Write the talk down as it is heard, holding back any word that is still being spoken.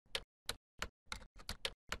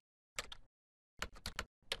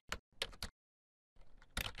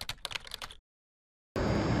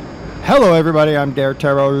Hello everybody, I'm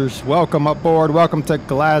DerTebbers. Welcome aboard. Welcome to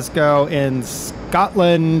Glasgow in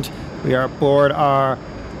Scotland. We are aboard our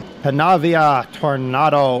Panavia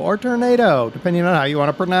Tornado, or Tornado, depending on how you want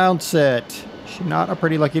to pronounce it. She's not a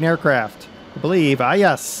pretty looking aircraft, I believe. Ah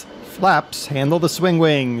yes, flaps handle the swing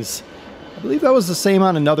wings. I believe that was the same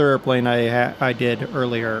on another airplane I did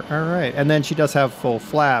earlier. Alright, and then she does have full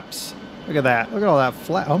flaps. Look at that. Look at all that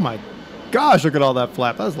flap. Oh my gosh, look at all that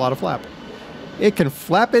flap. That was a lot of flap. It can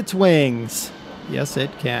flap its wings. Yes, it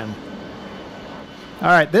can. All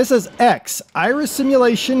right, this is X, Iris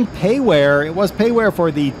Simulation Payware. It was payware for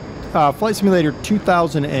the Flight Simulator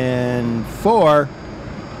 2004.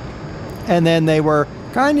 And then they were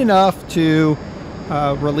kind enough to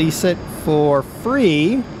release it for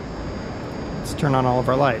free. Let's turn on all of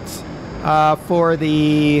our lights. For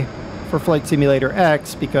Flight Simulator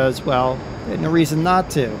X because, well, they had no reason not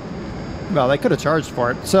to. Well, they could have charged for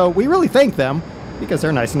it. So we really thank them because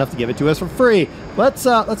they're nice enough to give it to us for free. Let's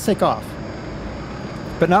take off.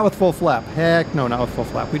 But not with full flap. Heck no, not with full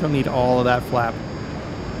flap. We don't need all of that flap.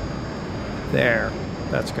 There.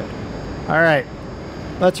 That's good. All right.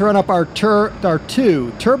 Let's run up our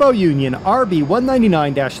two Turbo Union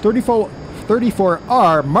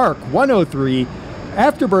RB199-34R Mark 103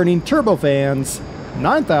 afterburning turbofans,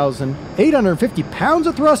 9,850 pounds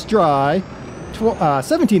of thrust dry,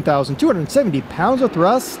 17,270 pounds of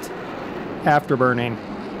thrust afterburning.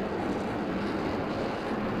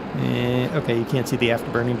 Okay, you can't see the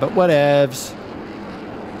afterburning, but whatevs.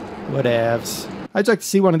 Whatevs. I'd like to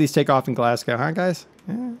see one of these take off in Glasgow, huh, guys?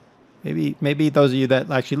 Yeah, maybe those of you that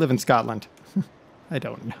actually live in Scotland. I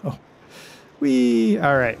don't know.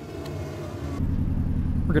 All right.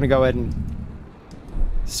 We're gonna go ahead and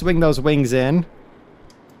swing those wings in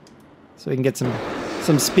so we can get some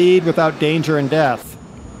speed without danger and death.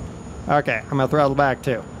 Okay, I'm gonna throttle back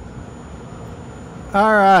too.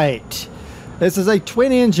 All right. This is a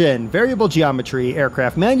twin-engine, variable geometry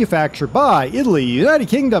aircraft manufactured by Italy, United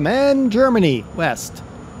Kingdom, and Germany. West.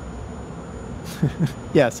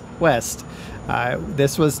 Yes, West.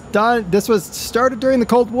 This was started during the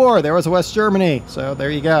Cold War. There was a West Germany, so there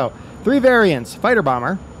you go. 3 variants: fighter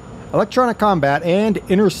bomber, electronic combat, and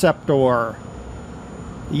interceptor.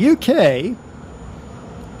 The UK.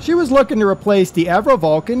 She was looking to replace the Avro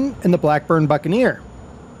Vulcan and the Blackburn Buccaneer.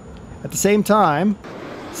 At the same time,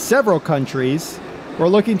 several countries were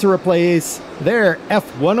looking to replace their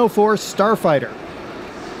F-104 Starfighter.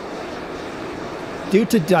 Due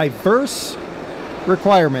to diverse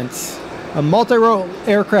requirements, a multi-role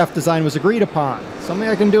aircraft design was agreed upon. Something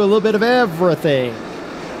I can do a little bit of everything.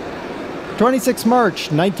 26 March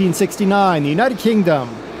 1969, the United Kingdom,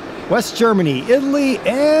 West Germany, Italy,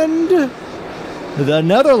 and the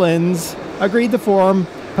Netherlands agreed to form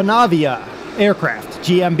Panavia Aircraft,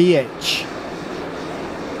 GmbH.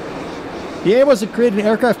 The aim was to create an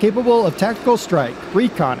aircraft capable of tactical strike,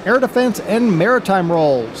 recon, air defense, and maritime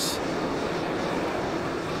roles.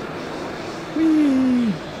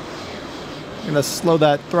 Whee! I'm going to slow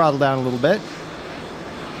that throttle down a little bit.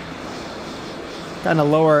 Kind of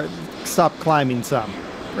lower, stop climbing some.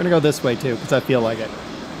 We're going to go this way too, because I feel like it.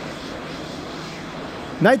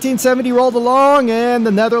 1970 rolled along and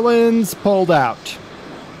the Netherlands pulled out.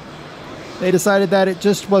 They decided that it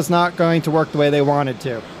just was not going to work the way they wanted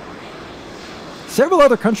to. Several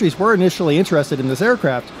other countries were initially interested in this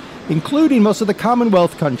aircraft, including most of the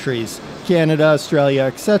Commonwealth countries, Canada, Australia,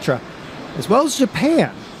 etc., as well as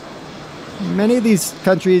Japan. Many of these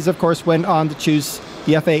countries, of course, went on to choose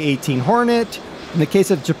the FA-18 Hornet. In the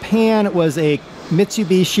case of Japan, it was a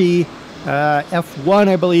Mitsubishi F1,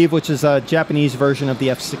 I believe, which is a Japanese version of the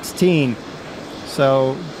F-16.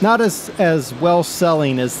 So not as well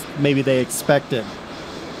selling as maybe they expected.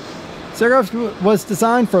 This aircraft was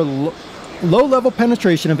designed for low-level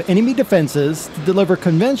penetration of enemy defenses to deliver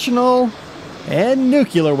conventional and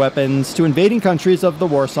nuclear weapons to invading countries of the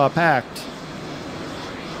Warsaw Pact.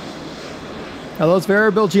 Now, those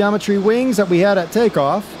variable geometry wings that we had at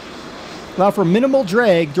takeoff allow for minimal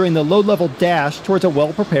drag during the low-level dash towards a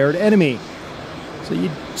well-prepared enemy. So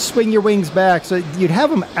you'd swing your wings back, so you'd have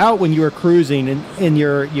them out when you were cruising in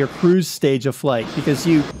your cruise stage of flight, because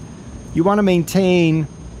you want to maintain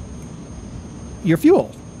your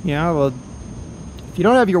fuel. You know, well, if you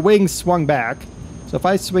don't have your wings swung back, so if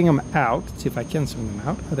I swing them out, let's see if I can swing them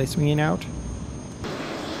out. Are they swinging out?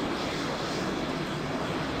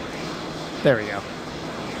 There we go.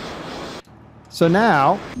 So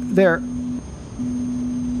now they're.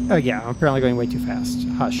 Oh yeah, I'm apparently going way too fast.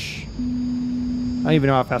 Hush. I don't even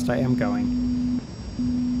know how fast I am going.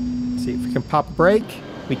 Let's see if we can pop a brake.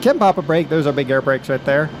 We can pop a brake. Those are big air brakes right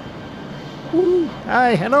there. Woo.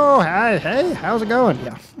 Hi, hello, hi, hey, how's it going?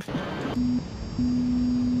 Yeah.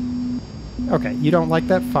 Okay, you don't like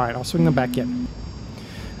that? Fine, I'll swing them back in.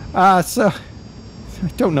 So, I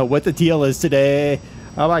don't know what the deal is today.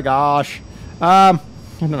 Oh my gosh. I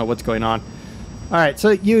don't know what's going on. Alright, so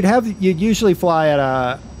you'd usually fly at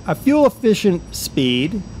a fuel-efficient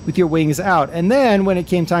speed with your wings out. And then, when it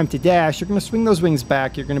came time to dash, you're going to swing those wings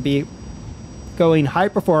back. You're going to be going high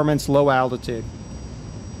performance, low altitude.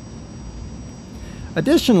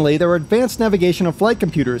 Additionally, there were advanced navigation and flight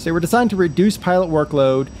computers. They were designed to reduce pilot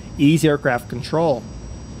workload, ease aircraft control.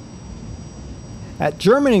 At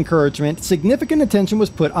German encouragement, significant attention was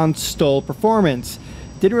put on STOL performance.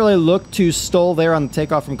 Didn't really look too STOL there on the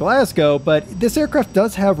takeoff from Glasgow, but this aircraft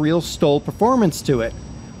does have real STOL performance to it.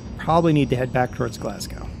 Probably need to head back towards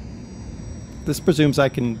Glasgow. This presumes I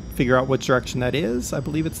can figure out which direction that is. I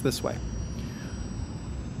believe it's this way.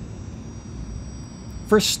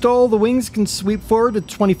 For STOL, the wings can sweep forward to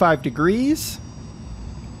 25 degrees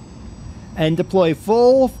and deploy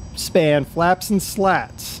full span flaps and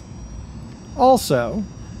slats. Also,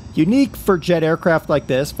 unique for jet aircraft like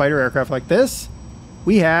this, fighter aircraft like this,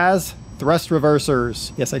 we has thrust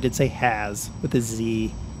reversers. Yes, I did say has with a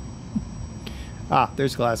Z. Ah,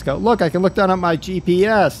 there's Glasgow. Look, I can look down at my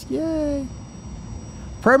GPS. Yay!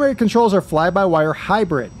 Primary controls are fly-by-wire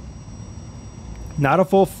hybrid. Not a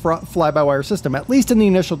full fly-by-wire system, at least in the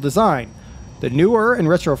initial design. The newer and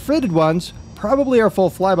retrofitted ones probably are full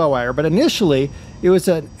fly-by-wire, but initially it was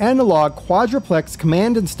an analog quadruplex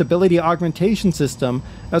command and stability augmentation system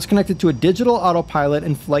that was connected to a digital autopilot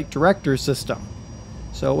and flight director system.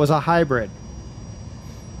 So it was a hybrid.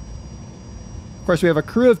 Of course, we have a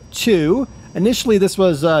crew of 2. Initially, this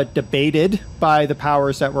was debated by the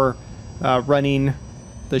powers that were running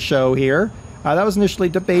the show here. That was initially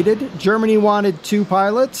debated. Germany wanted 2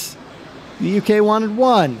 pilots. The UK wanted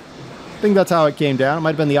 1. I think that's how it came down. It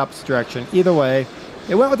might have been the opposite direction. Either way,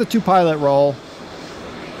 they went with the 2-pilot role.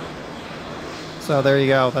 So there you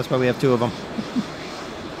go. That's why we have 2 of them.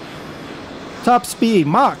 Top speed,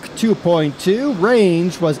 Mach 2.2.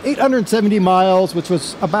 Range was 870 miles, which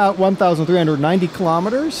was about 1,390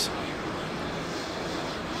 kilometers.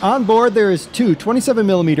 On board, there is 2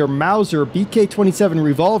 27mm Mauser BK-27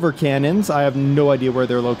 revolver cannons. I have no idea where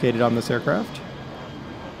they're located on this aircraft.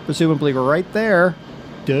 Presumably right there.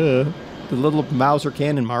 Duh. The little Mauser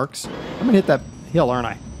cannon marks. I'm going to hit that hill, aren't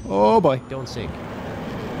I? Oh boy. Don't sink.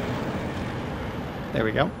 There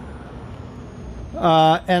we go.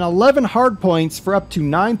 And 11 hard points for up to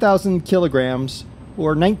 9,000 kilograms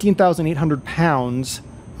or 19,800 pounds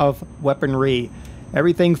of weaponry.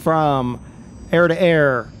 Everything from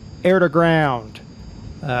air-to-air, air-to-ground,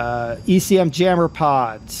 ECM jammer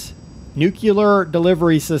pods, nuclear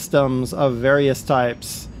delivery systems of various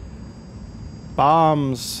types,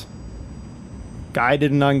 bombs,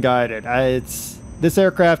 guided and unguided. This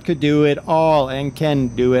aircraft could do it all and can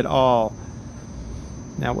do it all.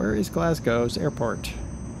 Now, where is Glasgow's airport?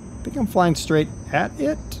 I think I'm flying straight at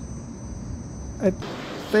it. I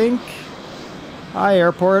think. Hi,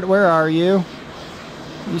 airport. Where are you?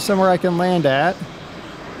 Are you somewhere I can land at?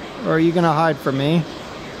 Or are you going to hide from me?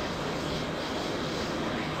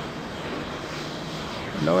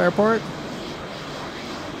 No airport?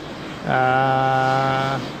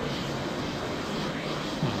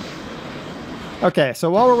 Okay,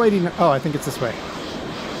 so while we're waiting... Oh, I think it's this way.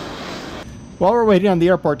 While we're waiting on the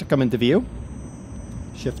airport to come into view,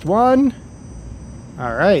 shift 1.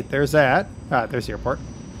 All right, there's that. There's the airport.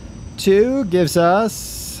 2 gives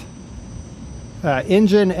us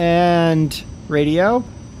engine and radio.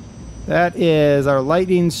 That is our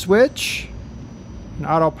lightning switch, an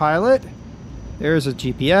autopilot. There's a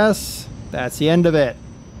GPS. That's the end of it.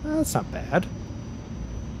 That's not bad.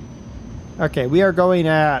 Okay, we are going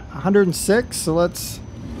at 106, so let's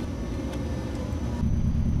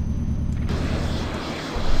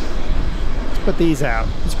put these out.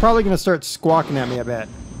 It's probably going to start squawking at me a bit.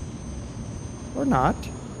 Or not.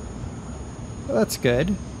 Well, that's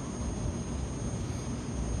good.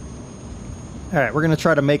 Alright, we're going to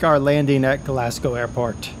try to make our landing at Glasgow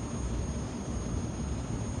Airport.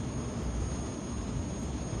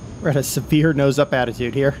 We're at a severe nose-up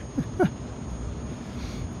attitude here.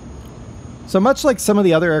 So much like some of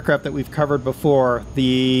the other aircraft that we've covered before,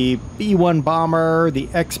 the B-1 bomber, the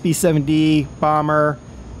XB-70 bomber,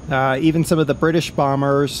 even some of the British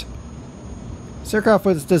bombers, this aircraft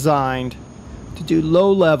was designed to do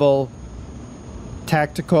low-level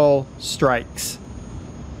tactical strikes.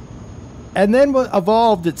 And then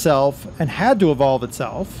evolved itself, and had to evolve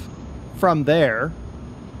itself, from there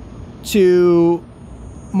to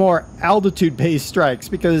more altitude-based strikes,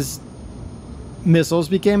 because missiles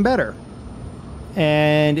became better.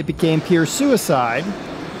 And it became pure suicide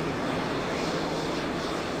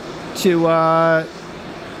to, let's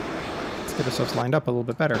get ourselves lined up a little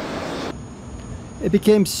bit better. It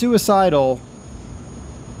became suicidal.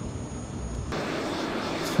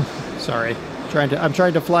 Sorry. I'm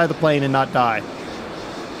trying to fly the plane and not die.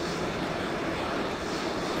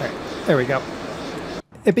 Alright, there we go.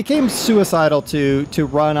 It became suicidal to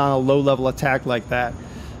run on a low-level attack like that.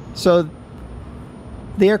 So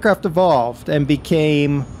the aircraft evolved and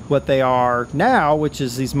became what they are now, which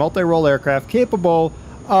is these multi-role aircraft capable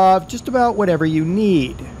of just about whatever you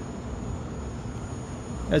need.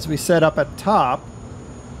 As we set up at top,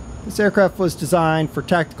 this aircraft was designed for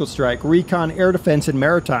tactical strike, recon, air defense, and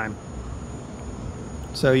maritime.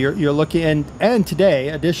 So you're looking, and today,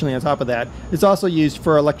 additionally on top of that, it's also used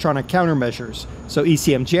for electronic countermeasures. So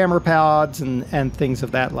ECM jammer pods and things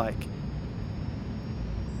of that like.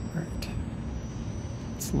 All right.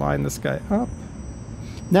 Let's line this guy up.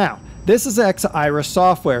 Now, this is X-Iris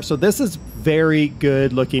software. So this is very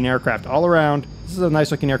good looking aircraft all around. This is a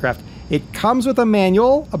nice looking aircraft. It comes with a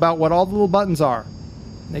manual about what all the little buttons are.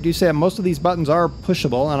 They do say that most of these buttons are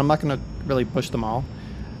pushable, and I'm not going to really push them all.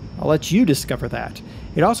 I'll let you discover that.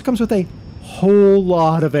 It also comes with a whole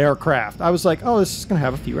lot of aircraft. I was like, oh, this is going to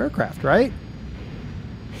have a few aircraft, right?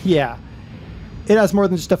 Yeah. It has more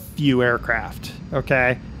than just a few aircraft,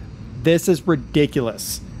 okay? This is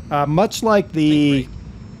ridiculous. Much like the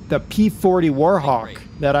P-40 Warhawk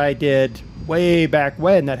that I did way back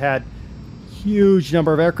when that had huge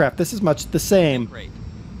number of aircraft. This is much the same.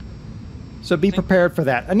 So be prepared for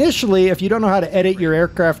that. Initially, if you don't know how to edit your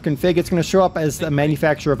aircraft config, it's going to show up as the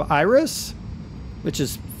manufacturer of Iris, which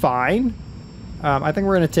is fine. I think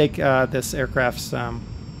we're going to take this aircraft's...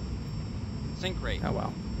 Sync rate. Oh,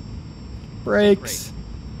 well. Brakes.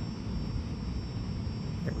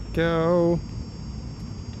 There we go.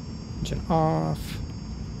 Engine off.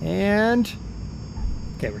 And...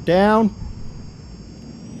 okay, we're down.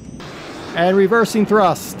 And reversing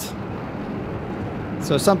thrust.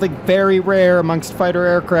 So something very rare amongst fighter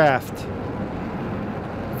aircraft.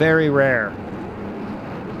 Very rare.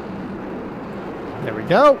 There we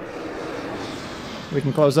go. We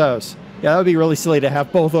can close those. Yeah, that would be really silly to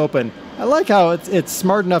have both open. I like how it's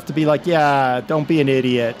smart enough to be like, yeah, don't be an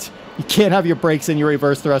idiot. You can't have your brakes and your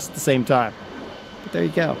reverse thrust at the same time. But there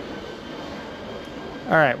you go.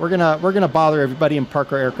 All right, we're gonna bother everybody and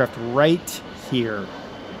park our aircraft right here.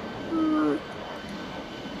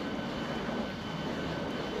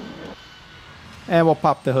 And we'll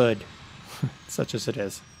pop the hood, such as it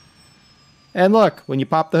is. And look, when you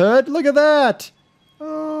pop the hood, look at that!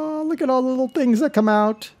 Oh, look at all the little things that come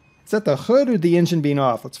out. Is that the hood or the engine being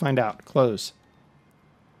off? Let's find out. Close.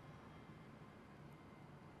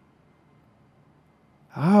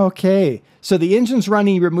 Okay, so the engine's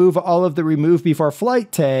running, remove all of the remove before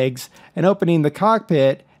flight tags, and opening the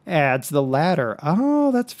cockpit adds the ladder.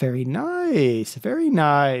 Oh, that's very nice. Very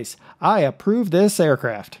nice. I approve this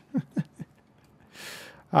aircraft.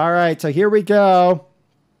 All right, so here we go.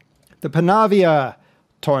 The Panavia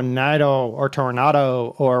Tornado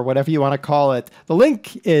or whatever you want to call it. The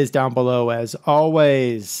link is down below as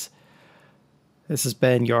always. This has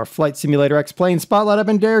been your Flight Simulator X-Plane Spotlight. I've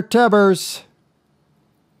been DerTebbers.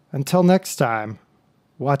 Until next time,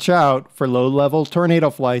 watch out for low-level tornado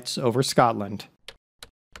flights over Scotland.